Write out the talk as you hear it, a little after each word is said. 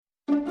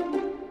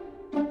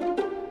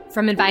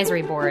From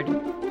Advisory Board,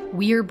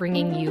 we're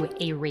bringing you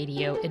a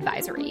radio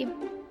advisory.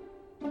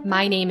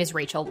 My name is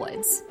Rachel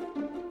Woods.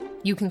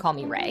 You can call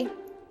me Ray.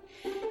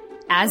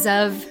 As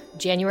of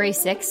January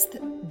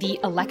 6th, the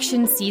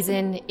election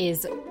season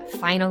is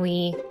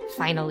finally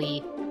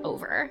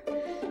over.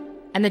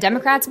 And the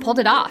Democrats pulled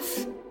it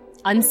off,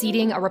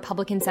 unseating a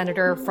Republican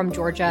senator from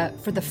Georgia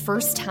for the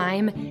first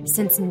time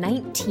since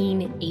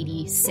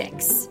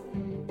 1986.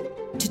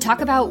 To talk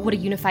about what a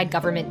unified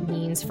government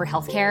means for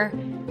healthcare,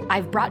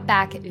 I've brought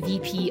back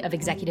VP of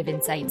Executive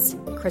Insights,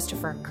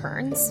 Christopher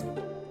Kearns.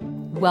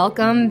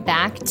 Welcome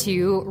back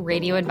to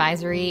Radio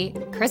Advisory.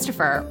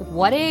 Christopher,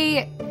 what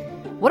a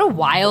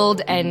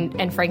wild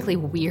and frankly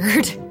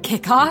weird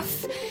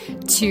kickoff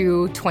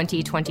to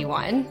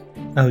 2021.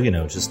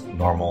 Oh, just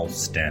normal,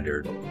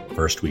 standard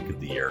first week of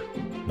the year.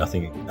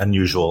 Nothing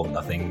unusual,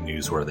 nothing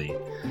newsworthy.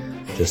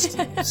 Just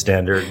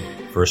standard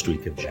first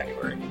week of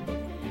January.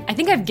 I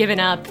think I've given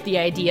up the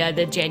idea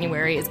that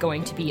January is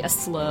going to be a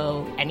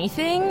slow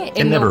anything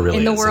in the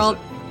world.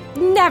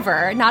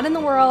 Never. Not in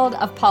the world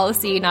of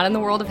policy, not in the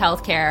world of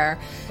healthcare.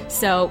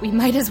 So we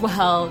might as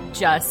well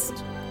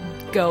just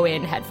go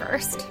in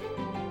headfirst.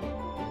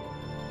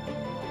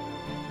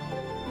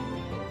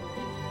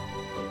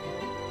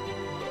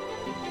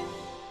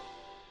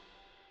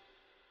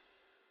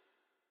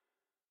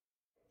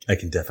 I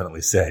can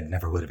definitely say I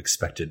never would have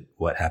expected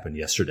what happened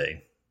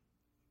yesterday.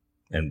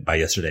 And by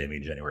yesterday, I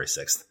mean January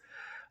 6th.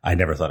 I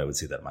never thought I would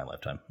see that in my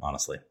lifetime,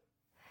 honestly.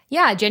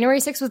 Yeah, January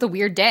 6th was a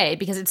weird day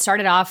because it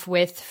started off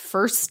with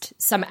first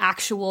some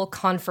actual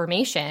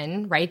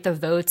confirmation, right? The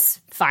votes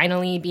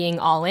finally being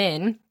all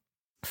in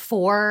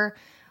for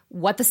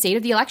what the state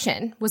of the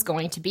election was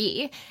going to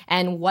be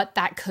and what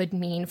that could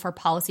mean for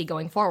policy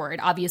going forward.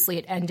 Obviously,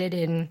 it ended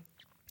in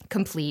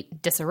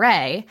complete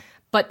disarray.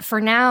 But for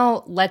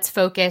now, let's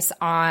focus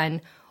on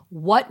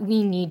what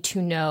we need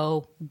to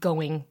know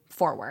going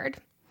forward.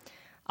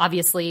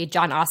 Obviously,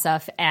 Jon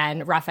Ossoff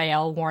and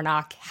Raphael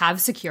Warnock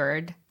have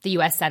secured the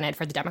U.S. Senate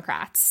for the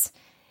Democrats.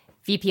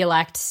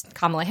 VP-elect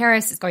Kamala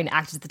Harris is going to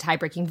act as the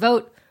tie-breaking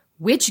vote,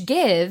 which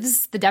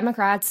gives the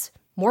Democrats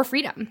more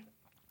freedom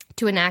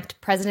to enact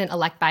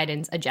President-elect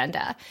Biden's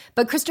agenda.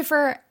 But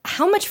Christopher,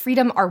 how much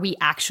freedom are we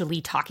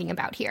actually talking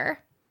about here?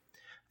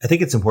 I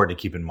think it's important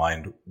to keep in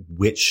mind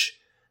which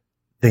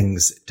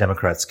things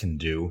Democrats can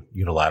do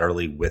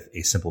unilaterally with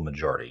a simple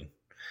majority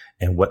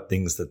and what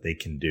things that they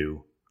can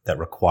do that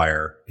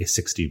require a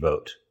 60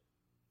 vote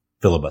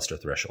filibuster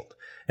threshold.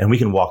 And we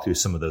can walk through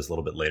some of those a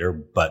little bit later.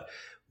 But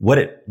what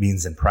it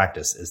means in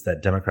practice is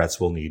that Democrats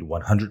will need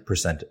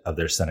 100% of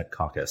their Senate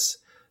caucus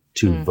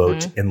to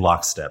vote in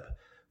lockstep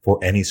for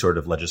any sort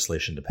of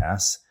legislation to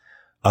pass.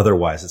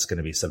 Otherwise, it's going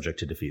to be subject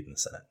to defeat in the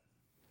Senate.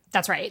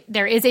 That's right.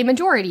 There is a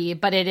majority,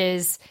 but it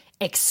is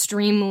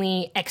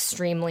extremely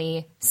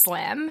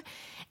slim.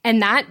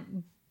 And that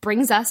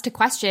brings us to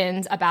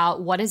questions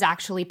about what is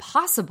actually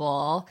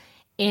possible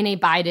in a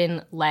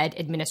Biden-led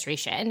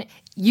administration.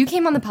 You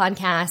came on the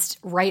podcast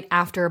right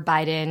after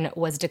Biden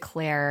was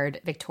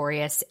declared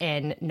victorious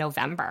in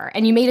November,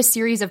 and you made a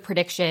series of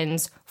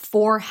predictions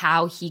for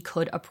how he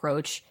could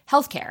approach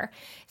healthcare.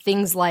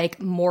 Things like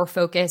more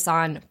focus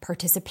on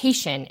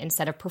participation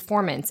instead of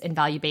performance in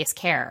value-based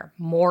care,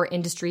 more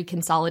industry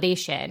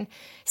consolidation,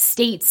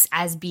 states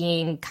as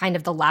being kind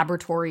of the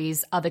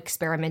laboratories of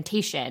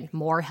experimentation,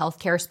 more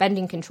healthcare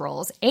spending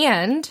controls,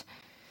 and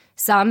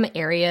some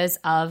areas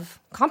of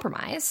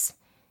compromise.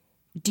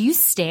 Do you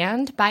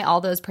stand by all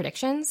those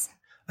predictions?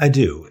 I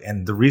do.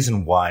 And the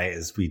reason why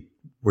is we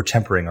were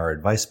tempering our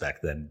advice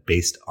back then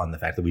based on the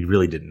fact that we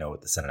really didn't know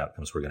what the Senate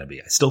outcomes were going to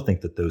be. I still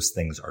think that those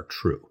things are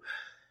true.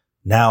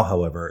 Now,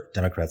 however,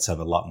 Democrats have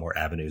a lot more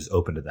avenues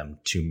open to them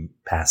to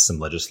pass some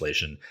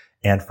legislation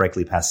and,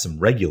 frankly, pass some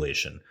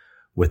regulation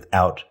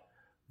without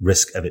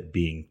risk of it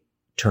being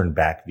turned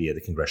back via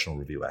the Congressional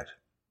Review Act.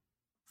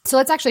 So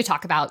let's actually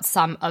talk about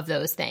some of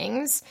those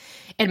things.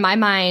 In my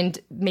mind,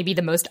 maybe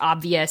the most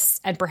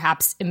obvious and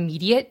perhaps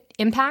immediate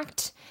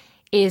impact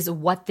is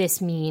what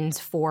this means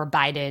for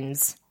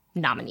Biden's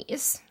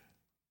nominees.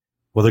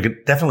 Well,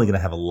 they're definitely going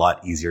to have a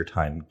lot easier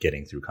time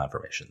getting through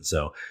confirmation.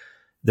 So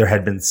there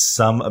had been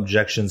some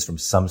objections from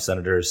some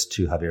senators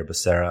to Xavier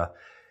Becerra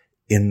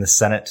in the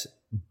Senate,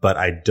 but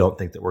I don't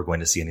think that we're going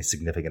to see any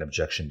significant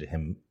objection to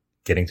him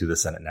getting through the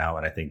Senate now.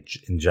 And I think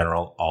in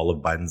general, all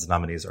of Biden's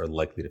nominees are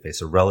likely to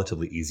face a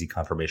relatively easy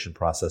confirmation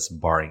process,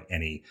 barring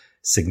any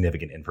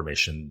significant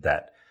information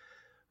that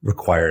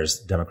requires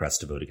Democrats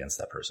to vote against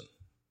that person.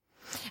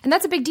 And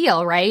that's a big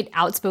deal, right?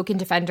 Outspoken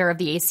defender of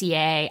the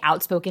ACA,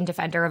 outspoken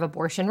defender of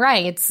abortion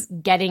rights,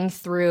 getting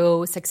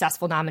through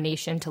successful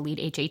nomination to lead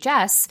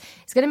HHS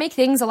is going to make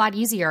things a lot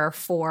easier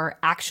for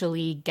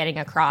actually getting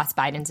across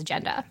Biden's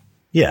agenda.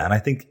 Yeah, and I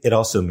think it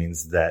also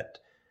means that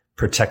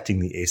protecting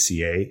the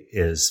ACA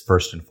is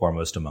first and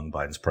foremost among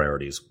Biden's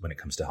priorities when it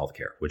comes to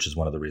healthcare, which is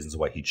one of the reasons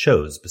why he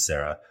chose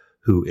Becerra,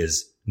 who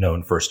is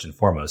known first and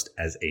foremost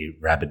as a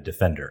rabid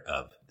defender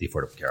of the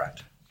Affordable Care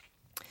Act.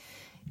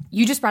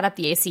 You just brought up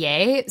the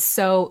ACA,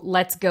 so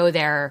let's go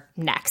there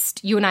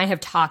next. You and I have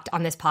talked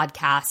on this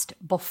podcast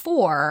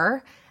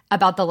before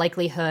about the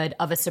likelihood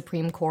of a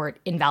Supreme Court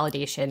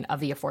invalidation of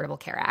the Affordable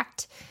Care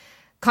Act.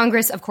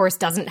 Congress, of course,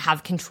 doesn't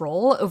have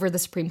control over the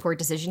Supreme Court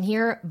decision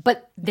here,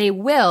 but they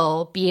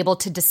will be able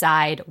to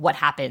decide what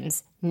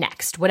happens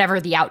next, whatever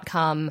the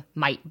outcome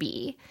might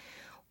be.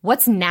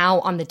 What's now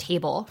on the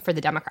table for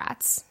the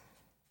Democrats?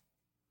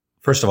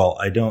 First of all,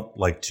 I don't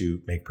like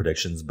to make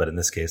predictions, but in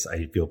this case,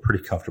 I feel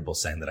pretty comfortable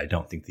saying that I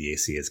don't think the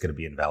ACA is going to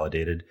be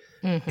invalidated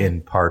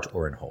in part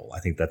or in whole. I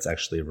think that's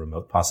actually a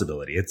remote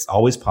possibility. It's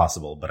always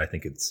possible, but I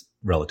think it's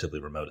relatively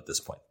remote at this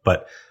point.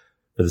 But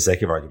for the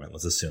sake of argument,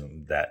 let's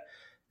assume that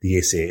the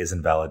ACA is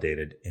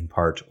invalidated in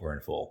part or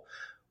in full.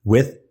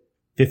 With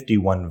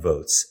 51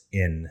 votes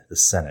in the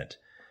Senate,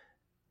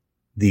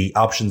 the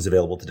options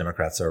available to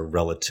Democrats are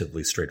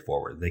relatively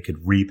straightforward. They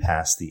could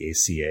repass the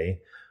ACA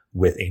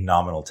with a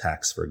nominal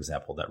tax, for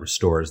example, that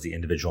restores the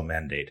individual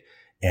mandate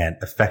and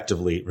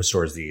effectively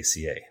restores the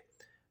ACA.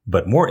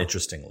 But more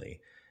interestingly,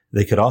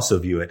 they could also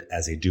view it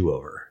as a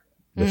do-over.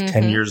 With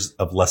 10 years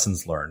of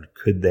lessons learned,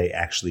 could they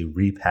actually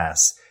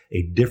repass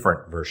a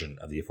different version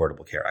of the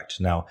Affordable Care Act?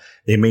 Now,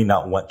 they may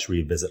not want to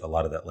revisit a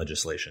lot of that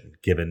legislation,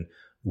 given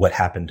what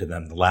happened to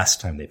them the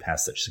last time they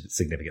passed such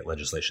significant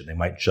legislation. They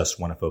might just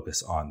want to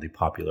focus on the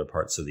popular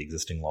parts of the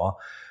existing law.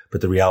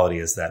 But the reality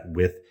is that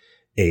with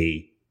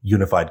a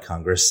unified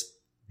Congress,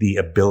 the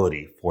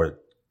ability for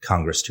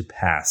Congress to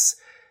pass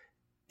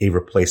a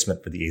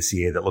replacement for the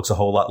ACA that looks a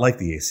whole lot like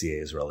the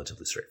ACA is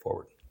relatively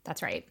straightforward.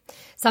 That's right.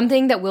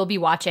 Something that we'll be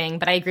watching,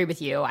 but I agree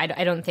with you. I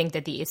don't think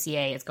that the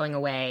ACA is going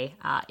away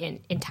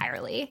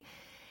entirely.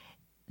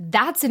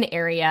 That's an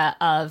area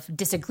of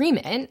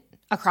disagreement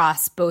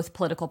across both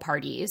political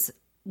parties.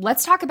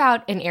 Let's talk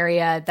about an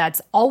area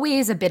that's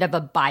always a bit of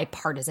a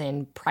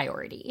bipartisan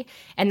priority,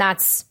 and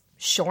that's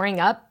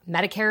shoring up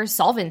Medicare's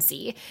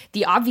solvency.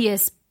 The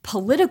obvious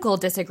political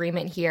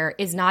disagreement here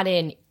is not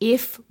in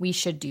if we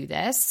should do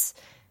this,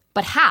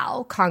 but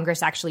how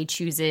Congress actually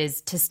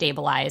chooses to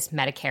stabilize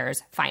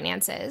Medicare's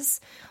finances.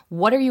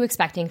 What are you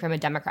expecting from a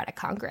Democratic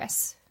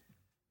Congress?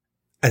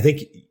 I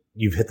think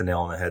you've hit the nail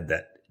on the head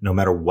that no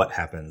matter what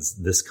happens,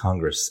 this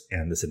Congress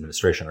and this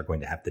administration are going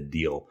to have to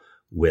deal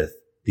with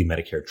the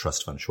Medicare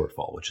Trust Fund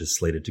shortfall, which is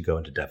slated to go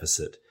into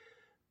deficit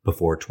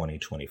before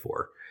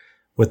 2024.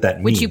 What that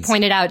means, which you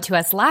pointed out to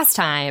us last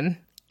time,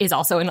 is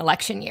also an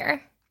election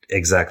year.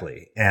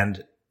 Exactly.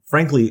 And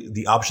frankly,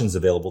 the options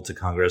available to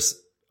Congress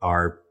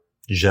are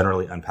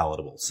generally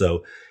unpalatable.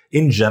 So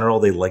in general,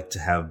 they like to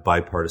have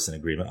bipartisan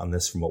agreement on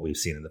this from what we've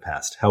seen in the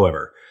past.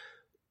 However,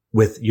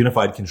 with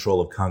unified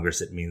control of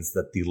Congress, it means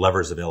that the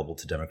levers available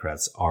to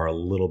Democrats are a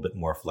little bit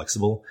more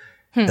flexible,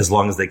 as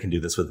long as they can do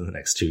this within the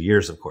next 2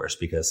 years, of course,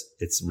 because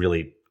it's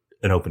really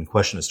an open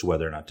question as to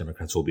whether or not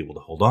Democrats will be able to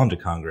hold on to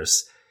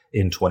Congress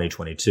in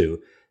 2022,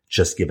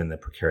 just given the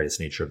precarious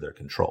nature of their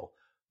control.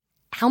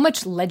 How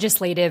much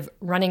legislative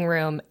running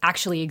room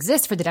actually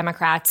exists for the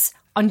Democrats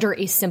under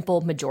a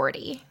simple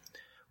majority?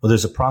 Well,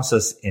 there's a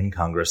process in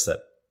Congress that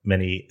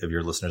many of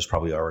your listeners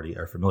probably already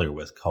are familiar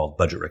with called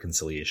budget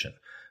reconciliation,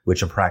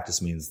 which in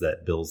practice means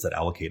that bills that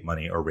allocate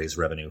money or raise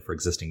revenue for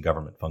existing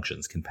government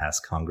functions can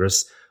pass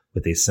Congress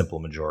with a simple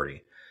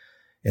majority.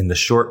 In the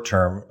short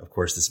term, of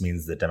course, this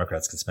means that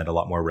Democrats can spend a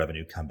lot more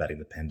revenue combating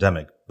the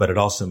pandemic, but it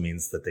also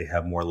means that they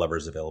have more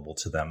levers available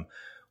to them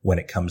when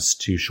it comes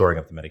to shoring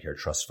up the Medicare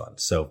Trust Fund.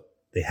 So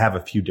they have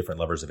a few different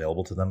levers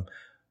available to them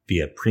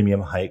via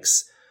premium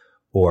hikes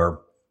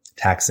or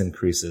tax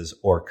increases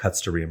or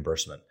cuts to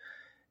reimbursement.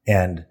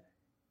 And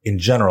in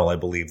general, I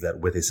believe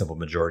that with a simple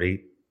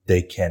majority,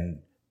 they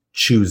can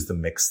choose the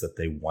mix that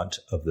they want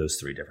of those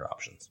three different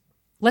options.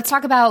 Let's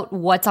talk about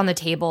what's on the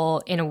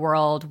table in a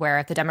world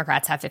where the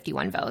Democrats have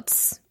 51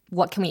 votes.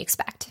 What can we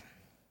expect?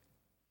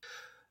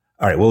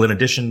 All right. Well, in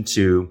addition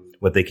to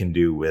what they can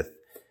do with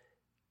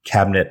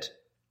cabinet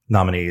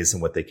nominees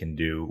and what they can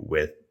do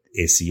with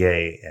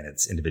ACA and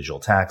its individual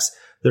tax,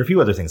 there are a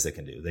few other things they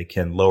can do. They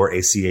can lower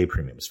ACA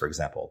premiums, for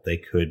example. They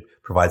could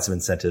provide some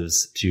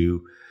incentives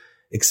to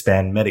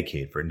expand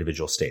Medicaid for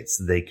individual states.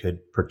 They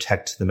could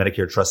protect the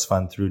Medicare Trust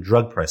Fund through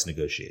drug price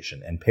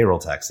negotiation and payroll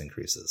tax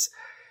increases.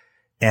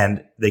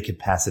 And they could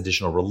pass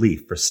additional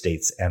relief for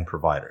states and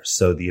providers.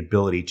 So the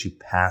ability to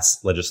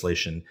pass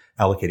legislation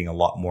allocating a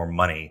lot more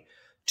money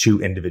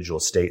to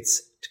individual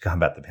states to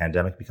combat the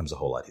pandemic becomes a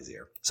whole lot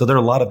easier. So there are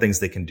a lot of things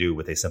they can do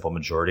with a simple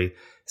majority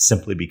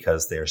simply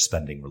because they are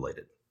spending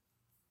related.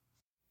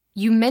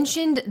 You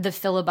mentioned the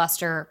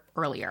filibuster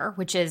earlier,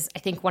 which is, I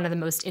think, one of the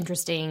most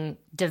interesting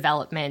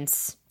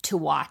developments to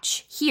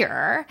watch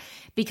here,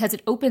 because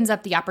it opens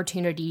up the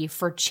opportunity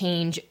for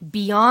change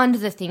beyond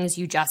the things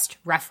you just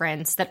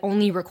referenced that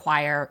only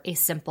require a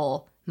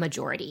simple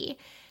majority.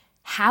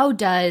 How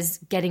does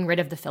getting rid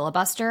of the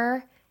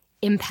filibuster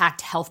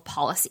impact health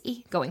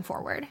policy going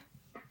forward?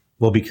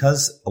 Well,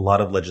 because a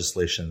lot of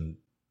legislation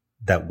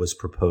that was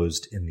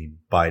proposed in the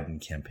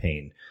Biden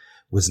campaign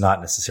was not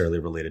necessarily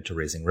related to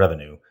raising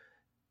revenue,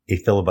 a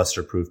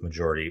filibuster-proof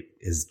majority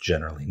is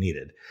generally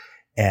needed.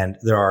 And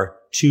there are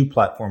two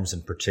platforms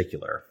in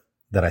particular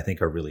that I think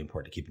are really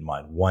important to keep in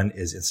mind. One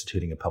is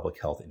instituting a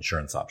public health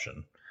insurance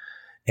option.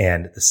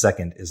 And the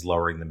second is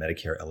lowering the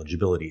Medicare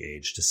eligibility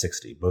age to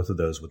 60. Both of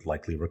those would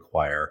likely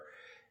require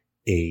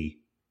a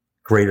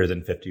greater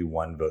than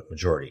 51 vote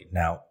majority.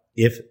 Now,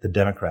 if the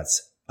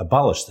Democrats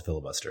abolish the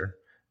filibuster,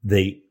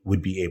 they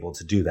would be able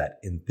to do that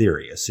in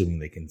theory, assuming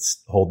they can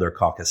hold their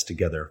caucus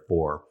together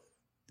for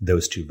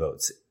those two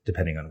votes,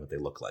 depending on what they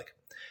look like.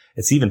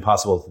 It's even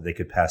possible that they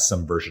could pass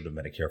some version of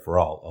Medicare for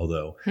all,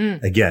 although,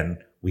 again,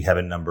 we have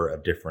a number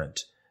of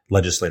different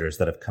legislators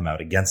that have come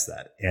out against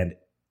that. And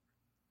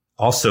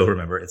also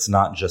remember, it's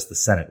not just the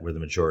Senate where the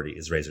majority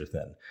is razor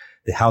thin.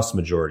 The House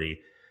majority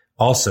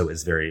also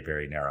is very,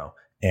 very narrow,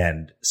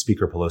 and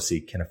Speaker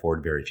Pelosi can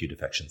afford very few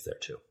defections there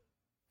too.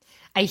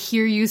 I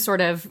hear you sort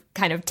of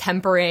kind of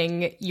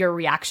tempering your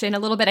reaction a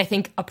little bit, I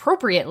think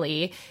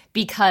appropriately,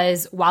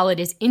 because while it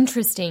is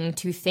interesting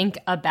to think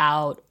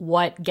about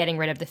what getting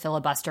rid of the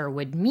filibuster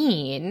would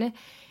mean,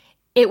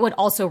 it would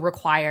also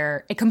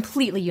require a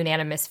completely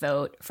unanimous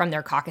vote from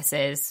their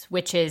caucuses,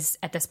 which is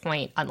at this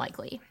point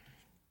unlikely.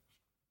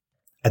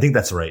 I think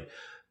that's right.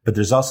 But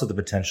there's also the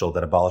potential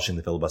that abolishing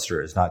the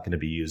filibuster is not going to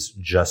be used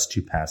just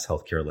to pass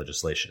healthcare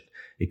legislation.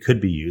 It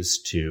could be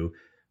used to,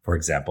 for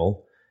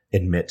example,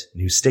 admit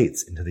new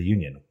states into the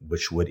union,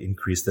 which would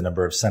increase the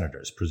number of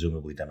senators,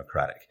 presumably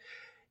Democratic.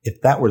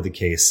 If that were the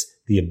case,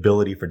 the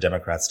ability for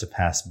Democrats to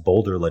pass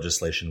bolder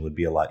legislation would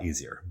be a lot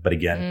easier. But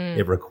again,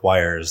 it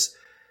requires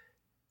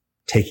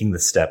taking the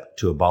step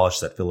to abolish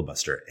that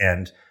filibuster.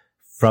 And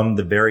from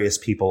the various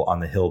people on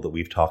the Hill that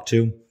we've talked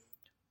to,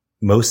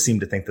 most seem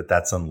to think that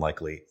that's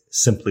unlikely,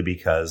 simply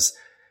because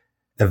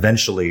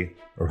eventually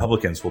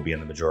Republicans will be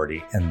in the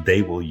majority and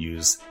they will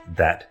use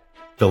that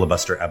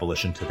filibuster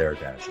abolition to their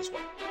advantage as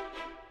well.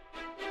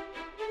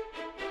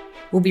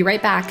 We'll be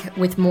right back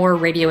with more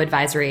Radio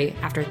Advisory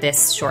after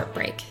this short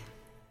break.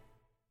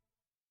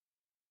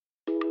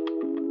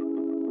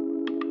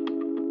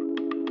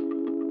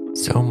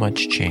 So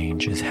much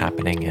change is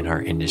happening in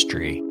our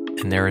industry,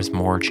 and there is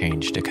more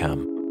change to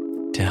come.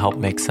 To help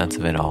make sense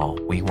of it all,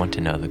 we want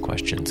to know the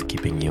questions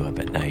keeping you up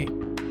at night.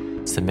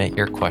 Submit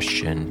your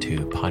question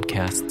to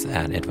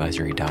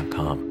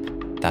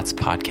podcasts@advisory.com. That's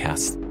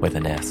podcasts with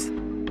an S.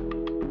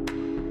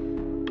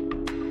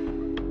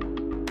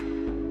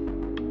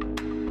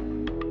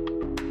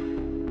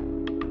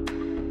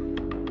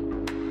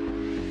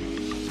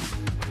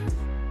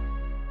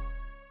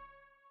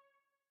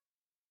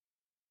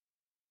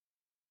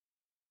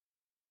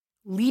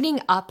 Leading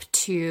up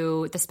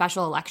to the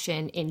special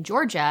election in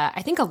Georgia,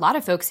 I think a lot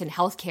of folks in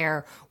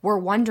healthcare were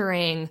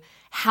wondering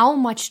how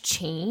much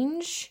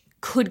change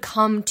could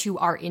come to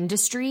our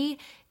industry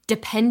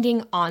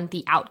depending on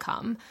the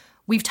outcome.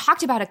 We've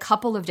talked about a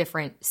couple of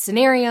different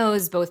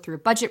scenarios, both through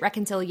budget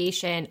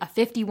reconciliation, a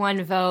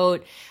 51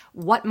 vote,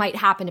 what might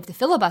happen if the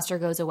filibuster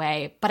goes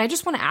away. But I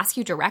just want to ask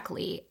you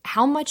directly,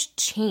 how much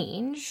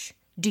change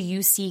do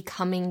you see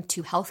coming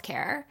to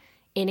healthcare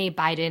in a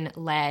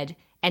Biden-led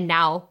and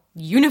now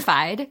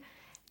unified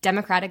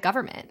Democratic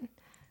government?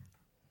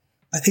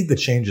 I think the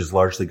change is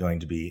largely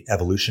going to be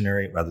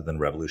evolutionary rather than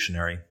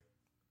revolutionary,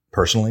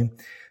 personally,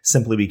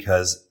 simply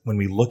because when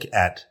we look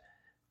at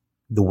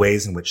the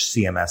ways in which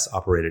CMS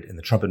operated in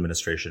the Trump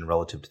administration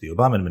relative to the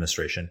Obama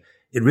administration,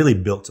 it really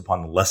built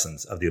upon the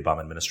lessons of the Obama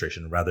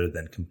administration rather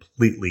than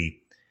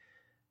completely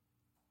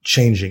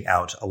changing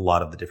out a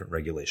lot of the different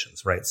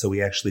regulations, right? So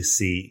we actually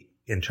see,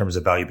 in terms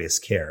of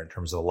value-based care, in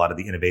terms of a lot of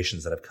the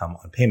innovations that have come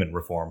on payment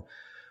reform,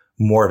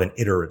 more of an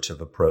iterative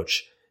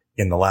approach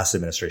in the last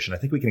administration. I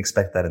think we can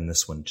expect that in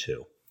this one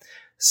too.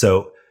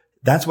 So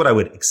that's what I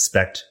would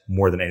expect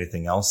more than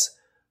anything else.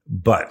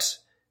 But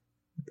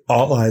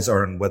all eyes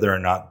are on whether or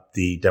not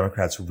the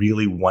Democrats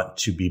really want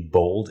to be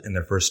bold in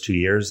their first 2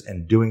 years.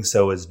 And doing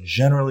so is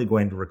generally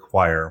going to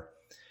require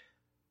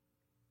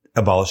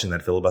abolishing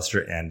that filibuster.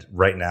 And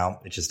right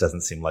now, it just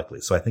doesn't seem likely.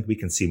 So I think we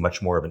can see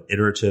much more of an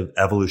iterative,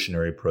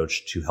 evolutionary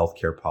approach to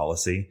healthcare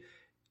policy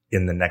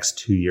in the next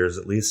 2 years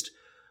at least,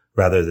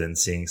 rather than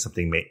seeing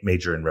something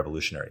major and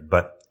revolutionary.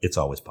 But it's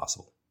always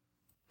possible.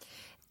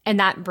 And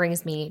that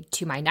brings me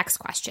to my next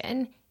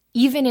question.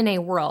 Even in a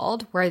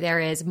world where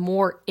there is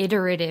more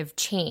iterative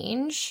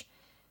change,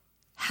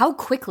 how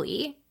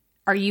quickly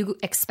are you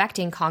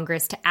expecting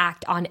Congress to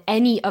act on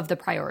any of the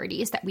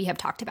priorities that we have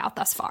talked about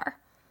thus far?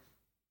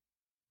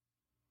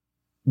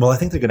 Well, I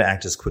think they're going to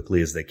act as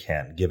quickly as they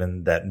can,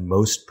 given that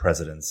most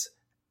presidents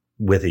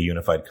with a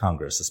unified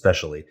Congress,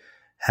 especially,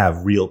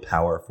 have real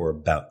power for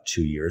about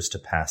 2 years to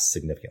pass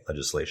significant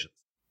legislation.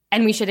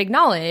 And we should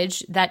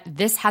acknowledge that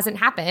this hasn't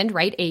happened,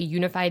 right? A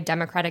unified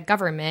Democratic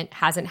government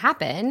hasn't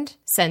happened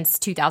since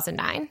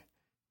 2009.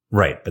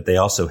 Right. But they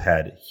also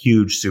had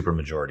huge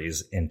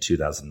supermajorities in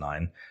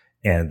 2009,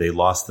 and they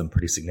lost them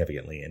pretty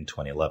significantly in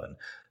 2011.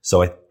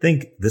 So I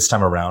think this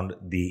time around,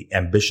 the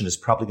ambition is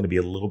probably going to be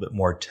a little bit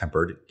more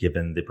tempered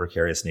given the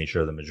precarious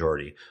nature of the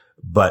majority.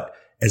 But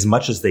as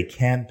much as they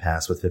can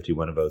pass with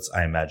 51 votes,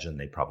 I imagine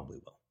they probably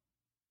will.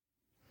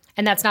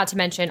 And that's not to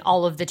mention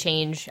all of the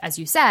change, as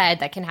you said,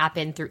 that can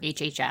happen through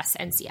HHS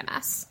and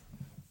CMS.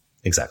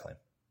 Exactly.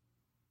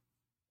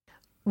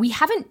 We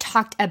haven't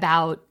talked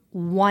about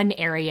one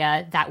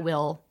area that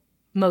will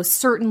most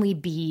certainly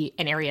be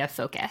an area of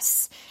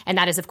focus. And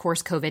that is, of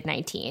course,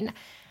 COVID-19.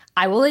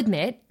 I will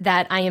admit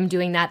that I am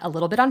doing that a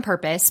little bit on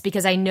purpose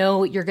because I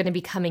know you're going to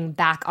be coming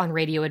back on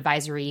Radio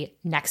Advisory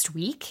next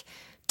week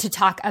to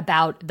talk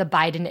about the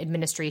Biden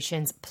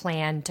administration's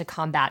plan to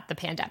combat the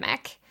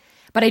pandemic.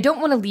 But I don't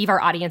want to leave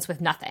our audience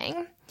with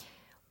nothing.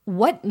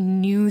 What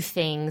new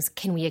things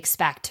can we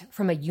expect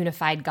from a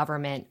unified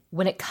government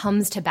when it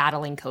comes to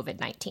battling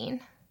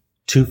COVID-19?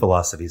 Two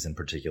philosophies in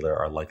particular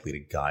are likely to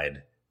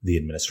guide the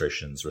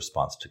administration's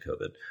response to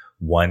COVID.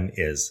 One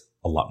is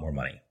a lot more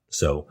money.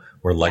 So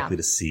we're likely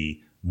to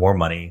see more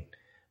money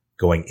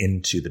going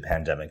into the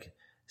pandemic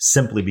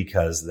simply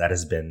because that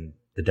has been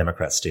the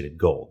Democrats' stated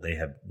goal. They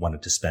have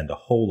wanted to spend a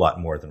whole lot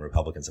more than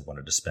Republicans have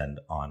wanted to spend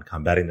on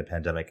combating the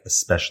pandemic,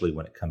 especially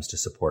when it comes to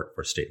support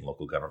for state and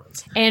local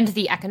governments. And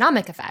the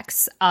economic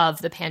effects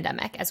of the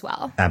pandemic as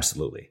well.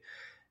 Absolutely.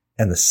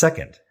 And the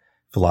second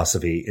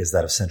philosophy is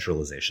that of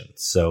centralization.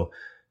 So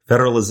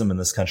federalism in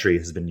this country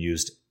has been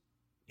used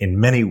in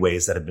many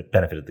ways that have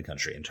benefited the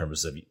country in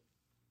terms of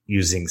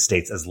using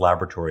states as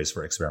laboratories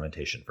for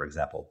experimentation, for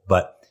example.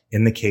 But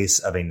in the case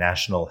of a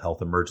national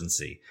health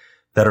emergency,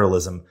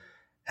 federalism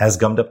has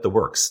gummed up the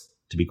works,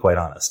 to be quite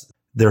honest.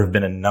 There have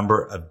been a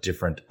number of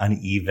different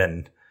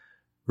uneven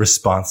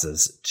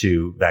responses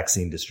to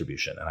vaccine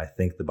distribution. And I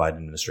think the Biden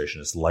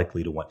administration is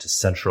likely to want to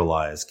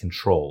centralize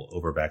control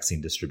over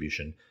vaccine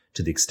distribution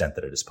to the extent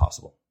that it is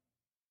possible.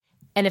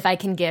 And if I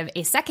can give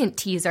a second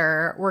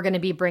teaser, we're going to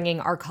be bringing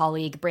our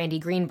colleague Brandy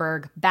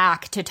Greenberg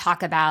back to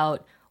talk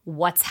about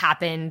what's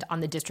happened on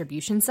the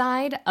distribution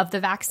side of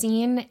the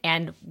vaccine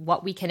and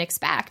what we can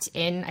expect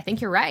in, I think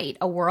you're right,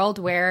 a world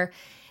where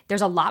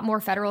there's a lot more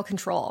federal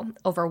control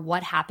over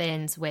what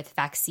happens with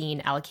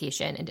vaccine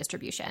allocation and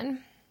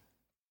distribution.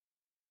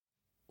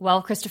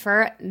 Well,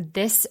 Christopher,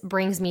 this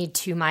brings me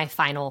to my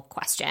final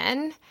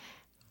question.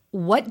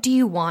 What do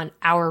you want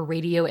our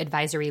Radio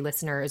Advisory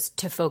listeners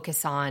to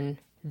focus on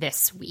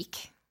this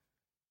week?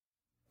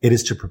 It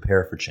is to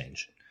prepare for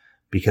change.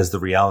 Because the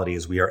reality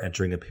is we are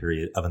entering a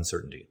period of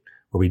uncertainty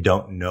where we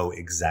don't know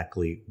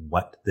exactly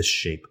what the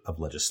shape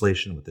of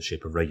legislation, what the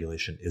shape of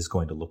regulation is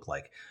going to look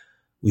like.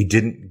 We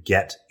didn't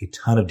get a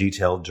ton of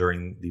detail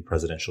during the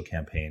presidential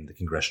campaign, the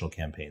congressional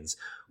campaigns.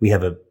 We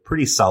have a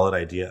pretty solid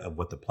idea of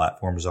what the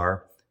platforms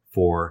are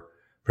for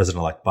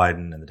President-elect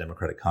Biden and the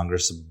Democratic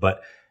Congress,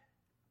 but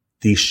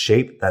the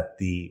shape that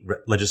the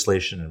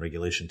legislation and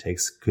regulation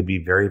takes could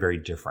be very, very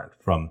different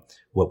from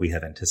what we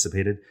have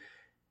anticipated.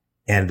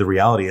 And the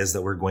reality is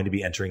that we're going to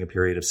be entering a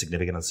period of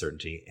significant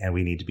uncertainty, and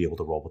we need to be able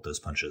to roll with those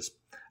punches.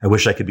 I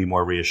wish I could be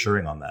more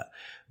reassuring on that.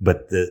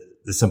 But the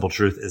simple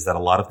truth is that a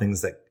lot of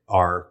things that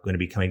are going to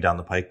be coming down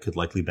the pike could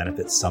likely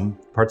benefit some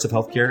parts of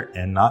healthcare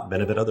and not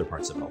benefit other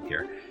parts of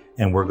healthcare.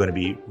 And we're going to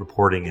be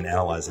reporting and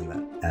analyzing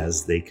that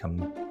as they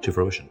come to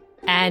fruition.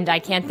 And I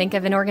can't think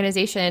of an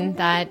organization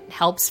that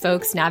helps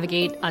folks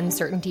navigate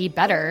uncertainty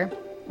better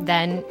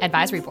than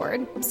Advisory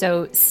Board.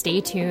 So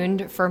stay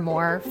tuned for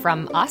more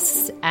from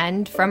us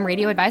and from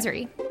Radio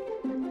Advisory.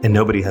 And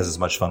nobody has as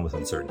much fun with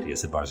uncertainty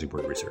as Advisory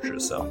Board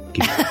researchers, so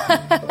keep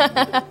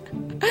going.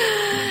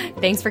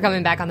 Thanks for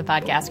coming back on the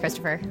podcast,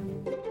 Christopher.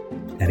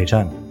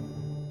 Anytime.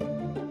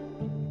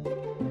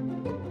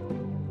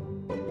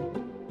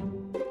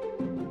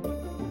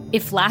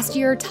 If last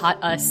year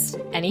taught us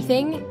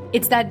anything,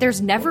 it's that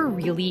there's never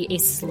really a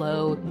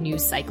slow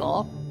news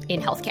cycle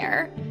in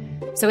healthcare.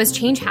 So as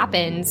change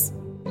happens,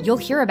 you'll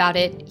hear about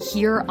it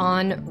here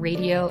on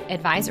Radio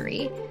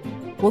Advisory.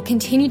 We'll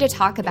continue to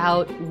talk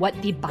about what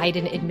the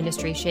Biden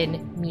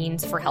administration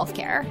means for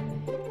healthcare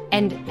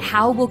and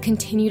how we'll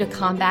continue to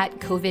combat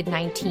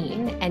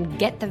COVID-19 and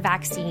get the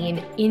vaccine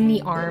in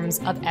the arms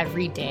of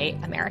everyday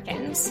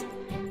Americans.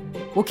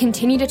 We'll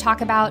continue to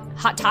talk about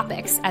hot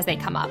topics as they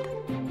come up.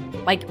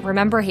 Like,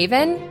 remember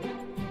Haven?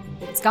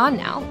 It's gone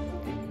now.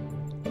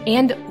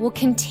 And we'll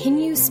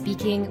continue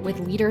speaking with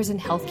leaders in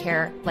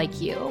healthcare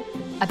like you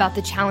about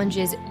the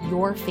challenges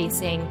you're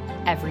facing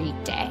every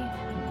day.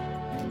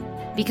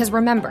 Because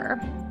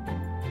remember,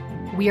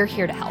 we are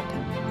here to help.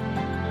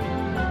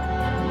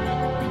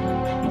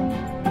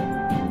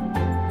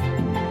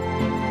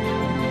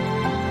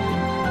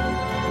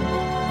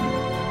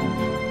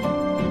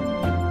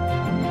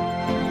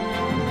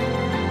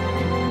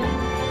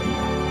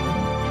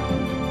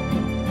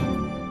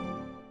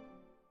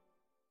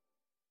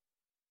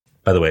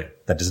 By the way,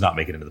 that does not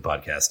make it into the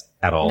podcast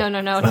at all. No.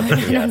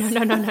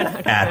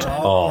 At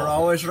all. We're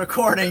always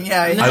recording,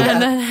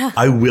 yeah.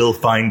 I will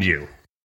find you.